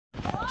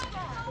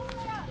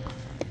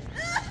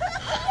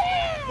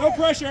No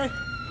pressure.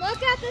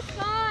 Look at the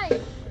sky.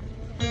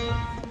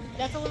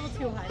 That's a little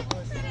too high,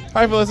 Felicity.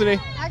 Hi, Felicity.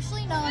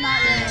 Actually, no,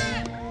 not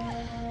really.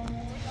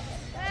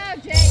 Oh,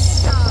 Jay,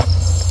 good job.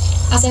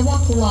 As I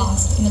walk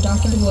lost in the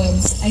darkened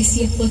woods, I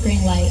see a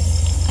flickering light.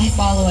 I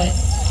follow it,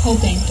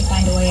 hoping to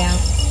find a way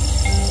out.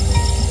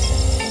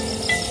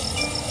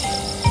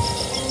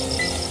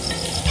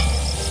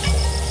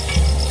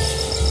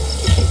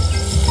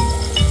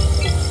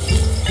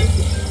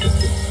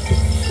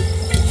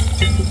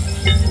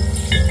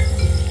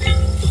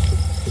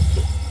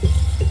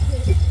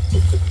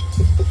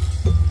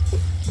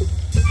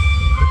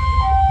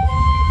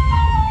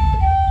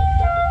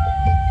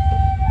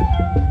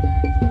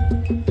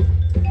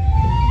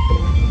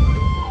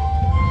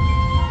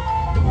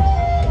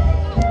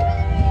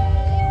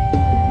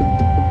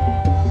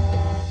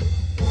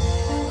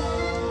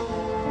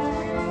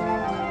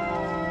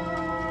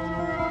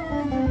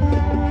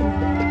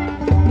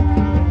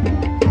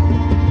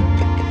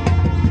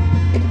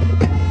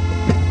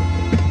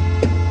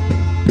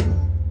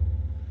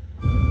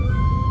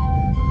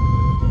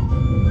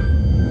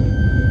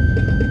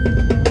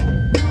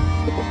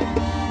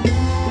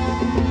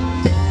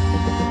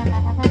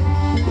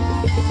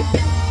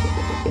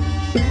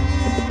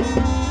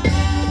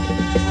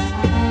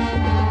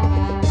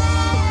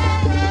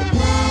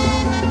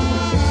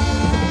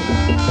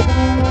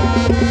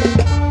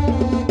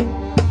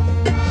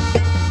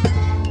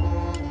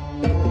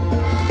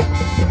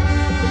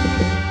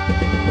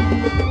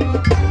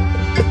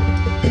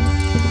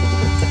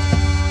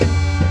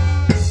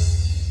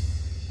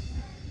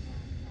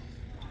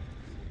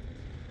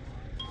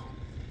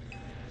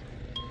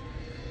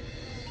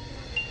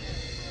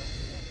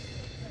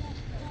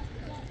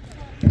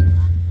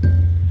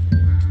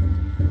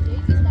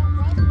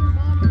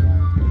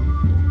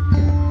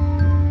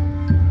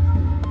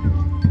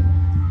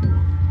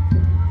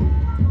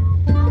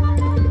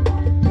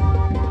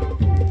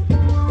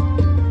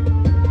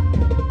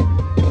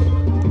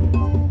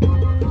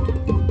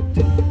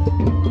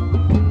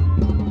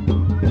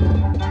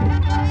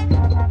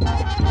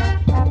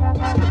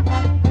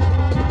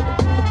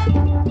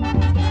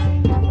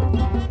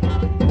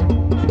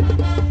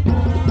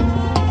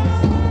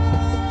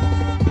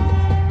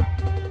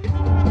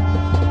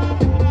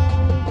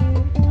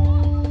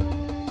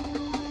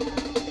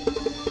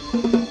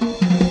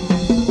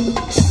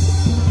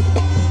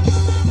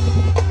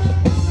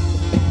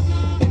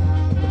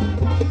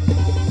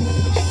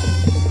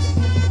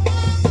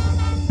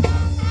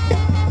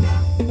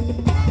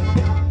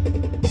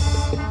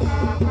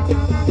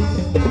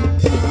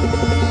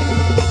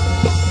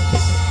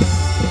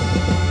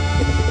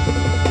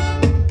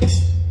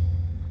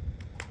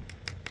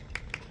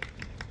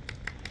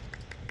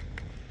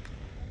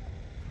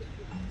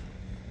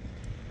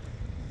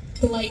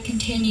 The light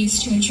continues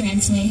to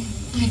entrance me.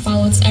 I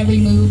follow its every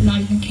move,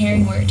 not even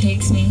caring where it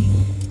takes me.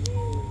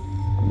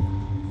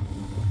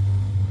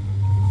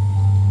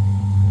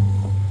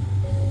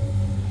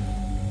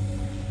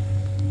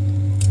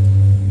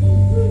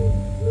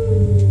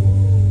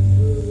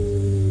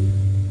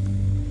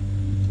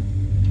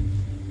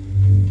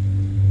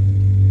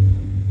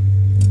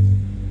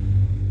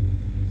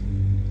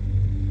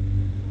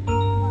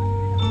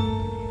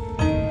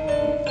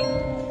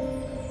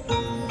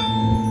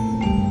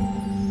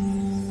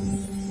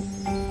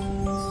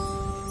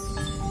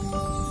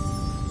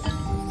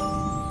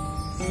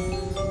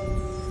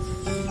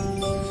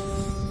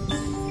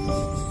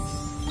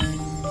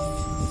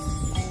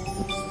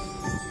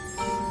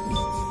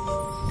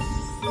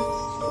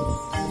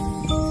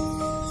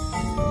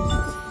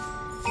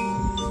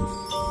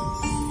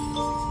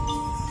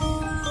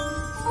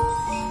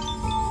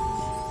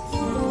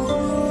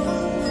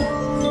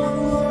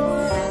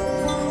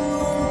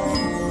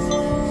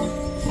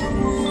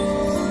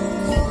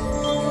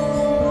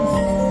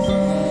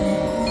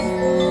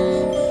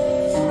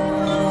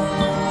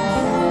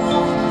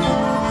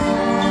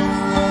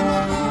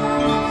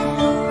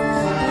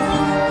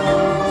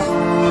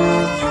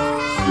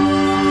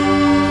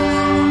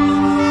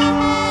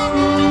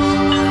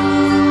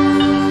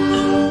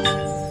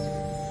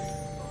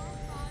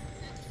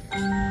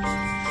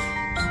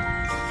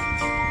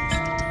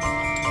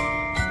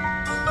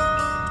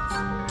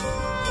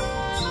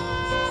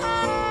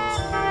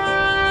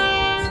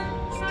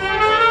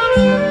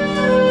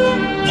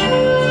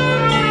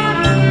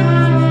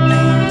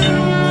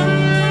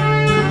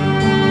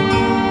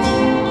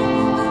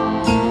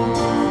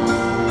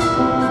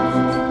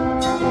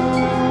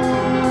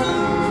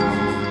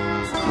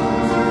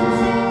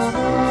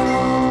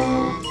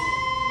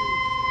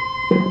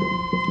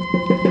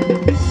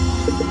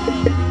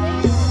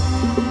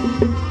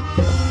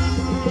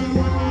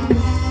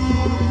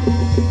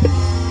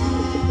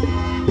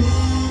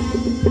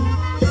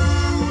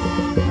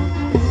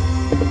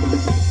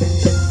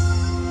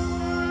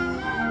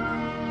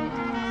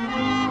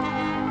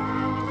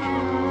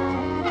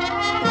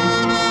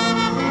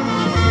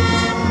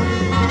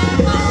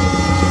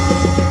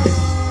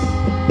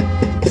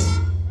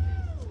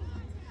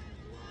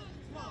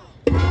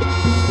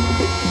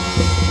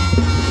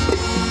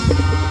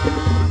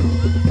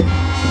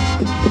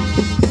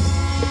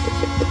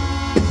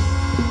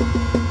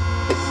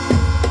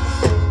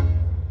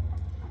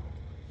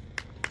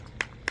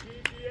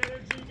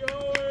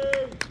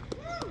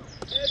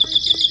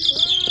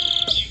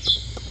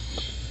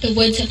 The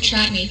woods have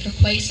trapped me for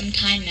quite some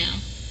time now,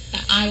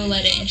 but I will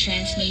let it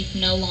entrance me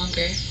no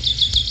longer.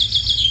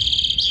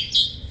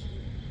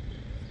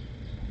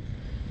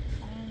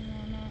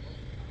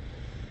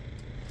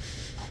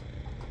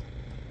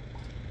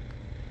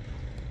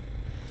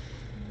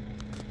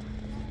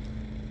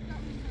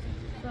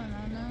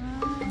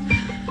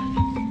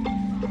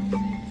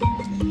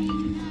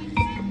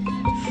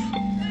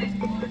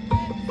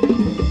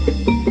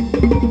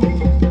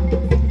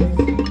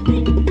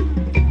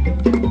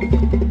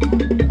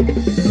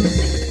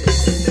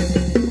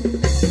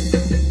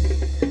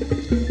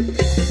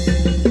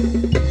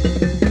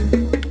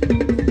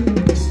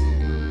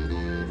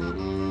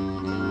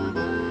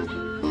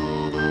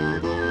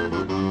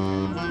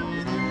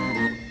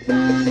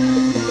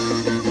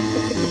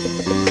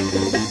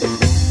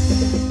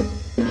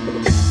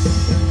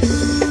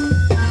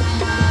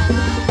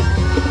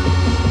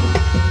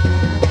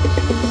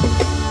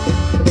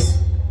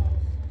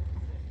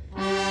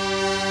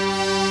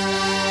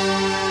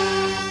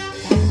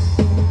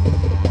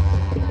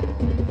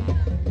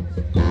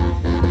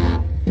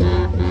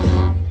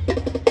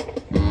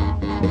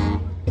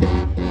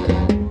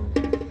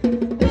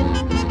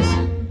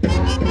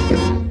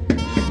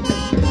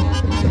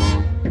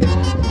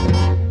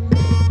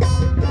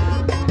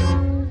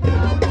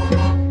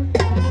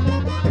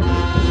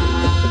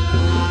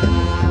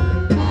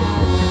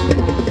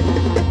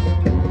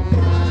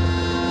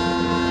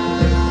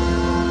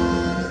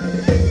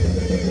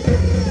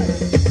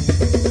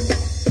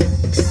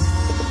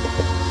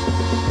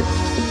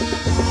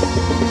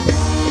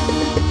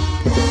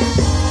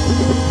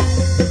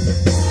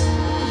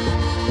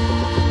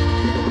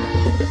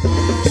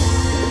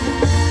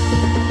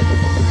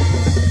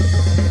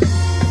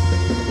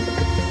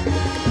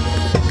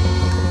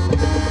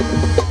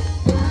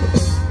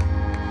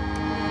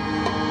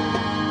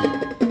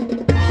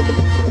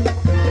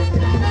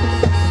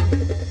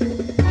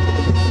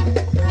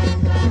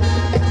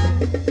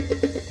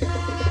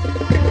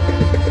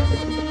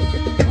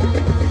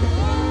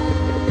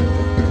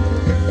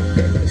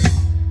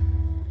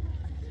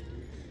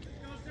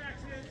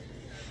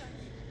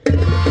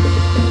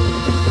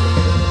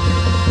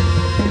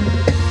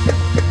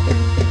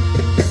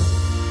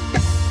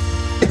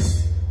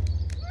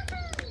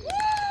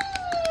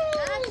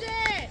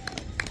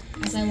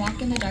 As I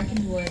walk in the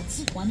darkened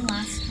woods one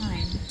last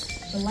time,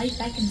 the light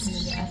beckons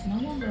me as no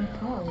longer a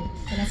foe,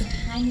 but as a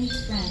kindly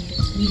friend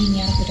leading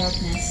me out of the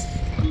darkness.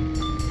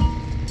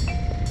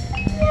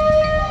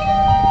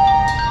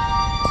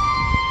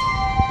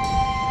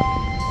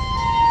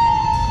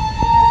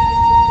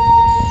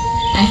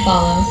 I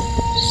follow,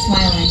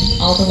 smiling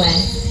all the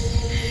way.